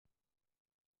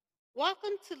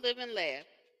Welcome to Live and Laugh,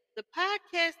 the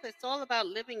podcast that's all about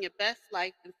living your best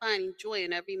life and finding joy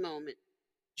in every moment.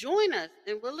 Join us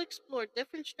and we'll explore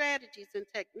different strategies and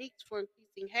techniques for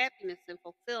increasing happiness and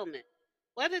fulfillment,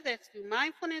 whether that's through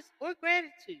mindfulness or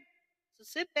gratitude. So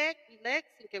sit back, relax,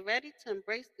 and get ready to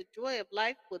embrace the joy of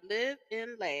life with Live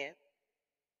and Laugh.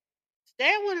 Today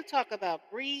I want to talk about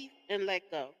breathe and let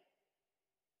go.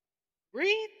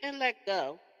 Breathe and let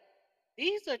go.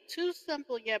 These are two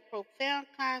simple yet profound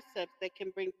concepts that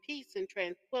can bring peace and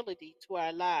tranquility to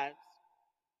our lives.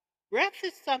 Breath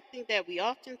is something that we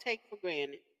often take for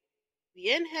granted. We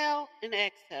inhale and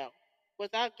exhale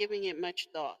without giving it much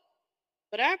thought.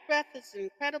 But our breath is an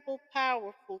incredible,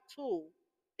 powerful tool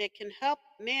that can help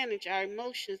manage our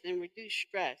emotions and reduce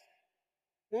stress.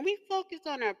 When we focus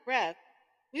on our breath,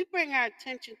 we bring our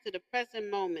attention to the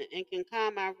present moment and can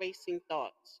calm our racing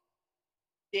thoughts.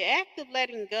 The act of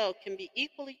letting go can be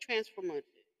equally transformative.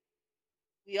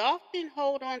 We often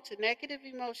hold on to negative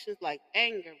emotions like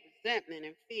anger, resentment,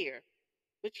 and fear,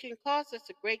 which can cause us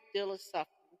a great deal of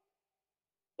suffering.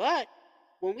 But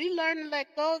when we learn to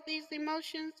let go of these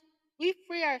emotions, we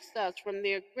free ourselves from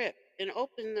their grip and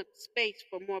open up space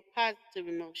for more positive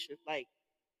emotions like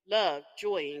love,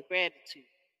 joy, and gratitude.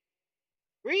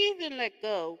 Breathe and let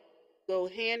go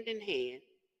hand in hand.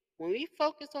 When we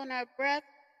focus on our breath,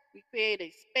 we create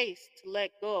a space to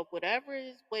let go of whatever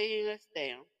is weighing us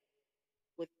down.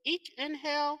 With each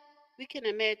inhale, we can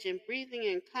imagine breathing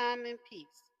in calm and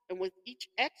peace, and with each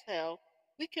exhale,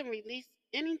 we can release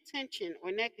any tension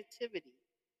or negativity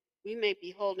we may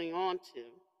be holding on to.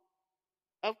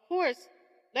 Of course,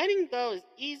 letting go is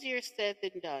easier said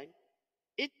than done.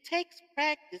 It takes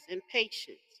practice and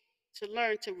patience to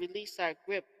learn to release our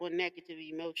grip on negative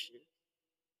emotions.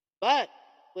 But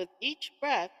with each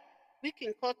breath, we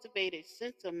can cultivate a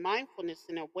sense of mindfulness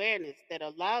and awareness that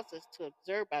allows us to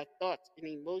observe our thoughts and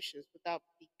emotions without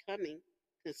becoming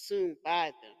consumed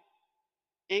by them.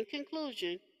 In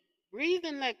conclusion, breathe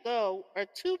and let go are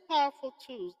two powerful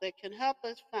tools that can help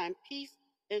us find peace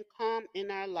and calm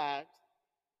in our lives.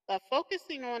 By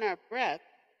focusing on our breath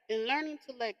and learning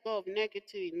to let go of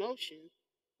negative emotions,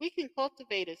 we can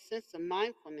cultivate a sense of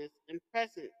mindfulness and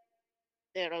presence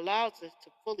that allows us to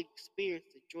fully experience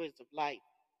the joys of life.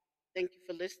 Thank you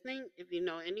for listening. If you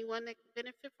know anyone that could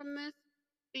benefit from this,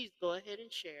 please go ahead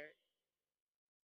and share it.